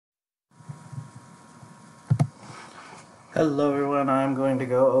Hello everyone, I'm going to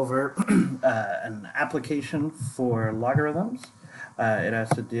go over an application for logarithms. It has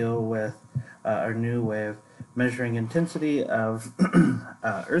to deal with our new way of measuring intensity of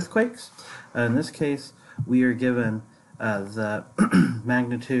earthquakes. In this case, we are given the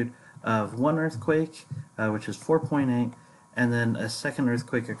magnitude of one earthquake, which is 4.8, and then a second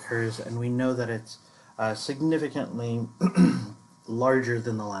earthquake occurs, and we know that it's significantly larger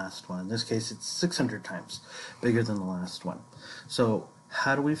than the last one. In this case, it's 600 times bigger than the last one. So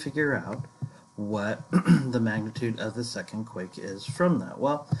how do we figure out what the magnitude of the second quake is from that?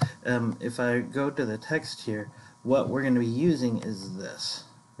 Well, if I go to the text here, what we're going to be using is this,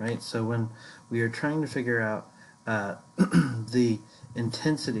 right? So when we are trying to figure out the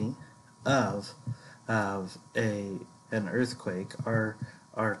intensity of an earthquake, our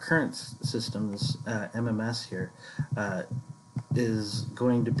current system, this MMS here, is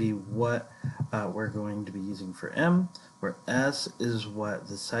going to be what we're going to be using for M, where S is what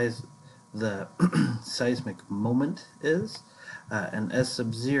the seismic moment is, and S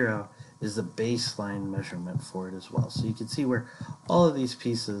sub 0 is the baseline measurement for it as well. So you can see where all of these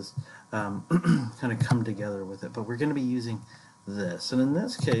pieces kind of come together with it, but we're going to be using this. And in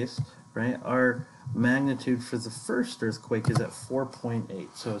this case, right, our magnitude for the first earthquake is at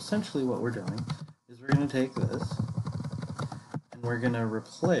 4.8. So essentially what we're doing is we're going to take this and we're going to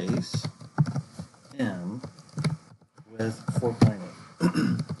replace M with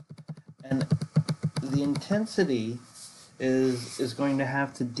 4.8. And the intensity is going to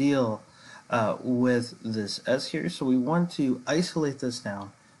have to deal with this S here. So we want to isolate this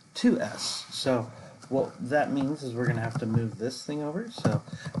down to S. So what that means is we're going to have to move this thing over. So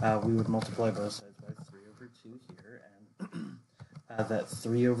we would multiply both sides by 3 over 2 here. And that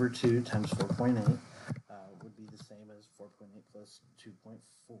 3 over 2 times 4.8 would be the same as 4.8 plus 2.4.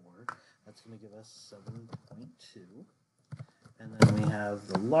 That's going to give us 7.2. And then we have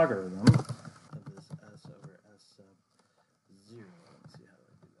the logarithm of this S over S sub 0. Let's see how I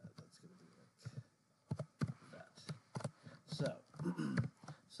do that. That's going to be like that.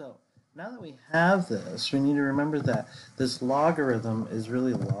 So now that we have this, we need to remember that this logarithm is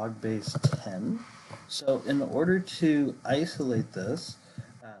really log base 10. So in order to isolate this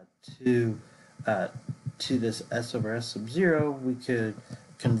to this S over S sub 0, we could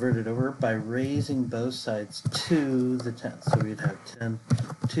convert it over by raising both sides to the 10th. So we'd have 10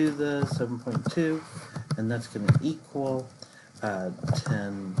 to the 7.2, and that's going to equal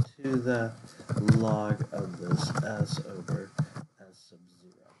 10 to the log of this S over S sub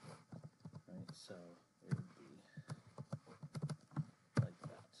 0. Right? So it would be like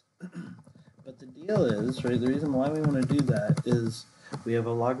that. But the deal is, right, the reason why we want to do that is we have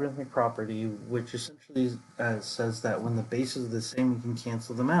a logarithmic property which essentially says that when the bases are the same, we can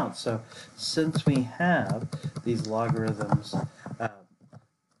cancel them out. So since we have these logarithms at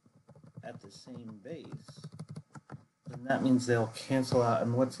the same base, then that means they'll cancel out,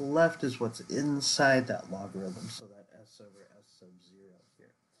 and what's left is what's inside that logarithm, so that S over S sub 0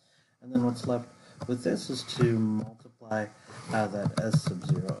 here. And then what's left with this is to multiply that S sub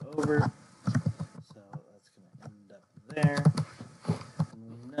 0 over. So that's going to end up there.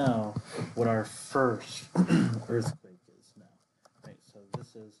 Know what our first earthquake is now, right? So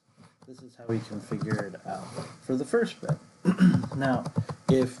this is how we can figure it out for the first bit. Now,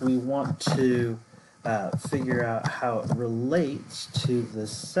 if we want to figure out how it relates to the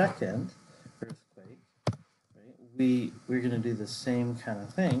second earthquake, right? We're going to do the same kind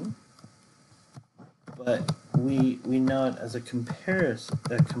of thing, but we know it as a comparison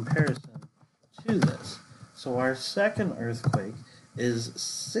to this. So our second earthquake is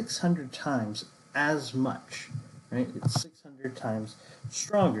 600 times as much, right? It's 600 times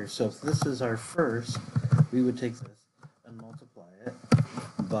stronger. So if this is our first, we would take this and multiply it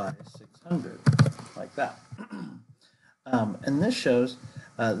by 600, like that. And this shows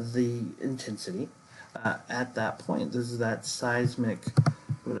the intensity at that point. This is that seismic,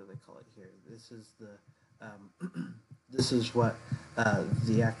 what do they call it here? This is the, this is what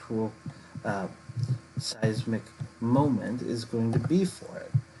the actual seismic moment is going to be for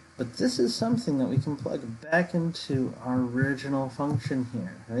it. But this is something that we can plug back into our original function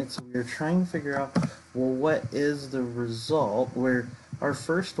here, right? So we are trying to figure out, well, what is the result where our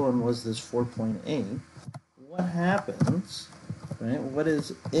first one was this 4.8? What happens, right? What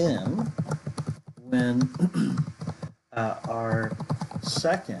is M when our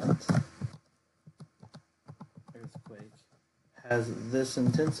second earthquake has this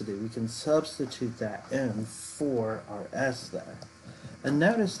intensity? We can substitute that in for our S there. And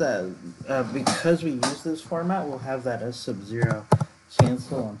notice that because we use this format, we'll have that S sub 0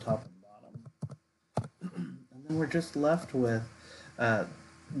 cancel on top and bottom. And then we're just left with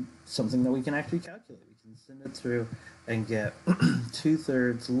something that we can actually calculate. We can send it through and get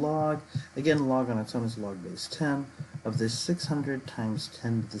 2/3 log. Again, log on its own is log base 10 of this 600 times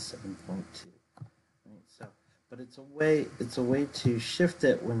 10 to the 7.2. Right? So, but it's a way to shift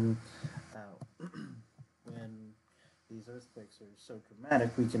it when when these earthquakes are so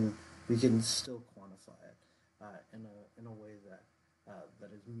dramatic. We can still quantify it in a way that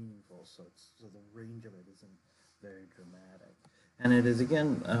that is meaningful. So the range of it isn't very dramatic. And it is,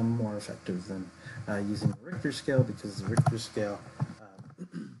 again, more effective than using the Richter scale, because the Richter scale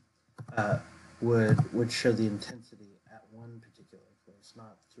would show the intensity at one particular place,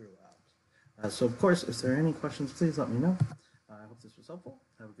 not throughout. So, of course, if there are any questions, please let me know. I hope this was helpful.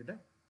 Have a good day.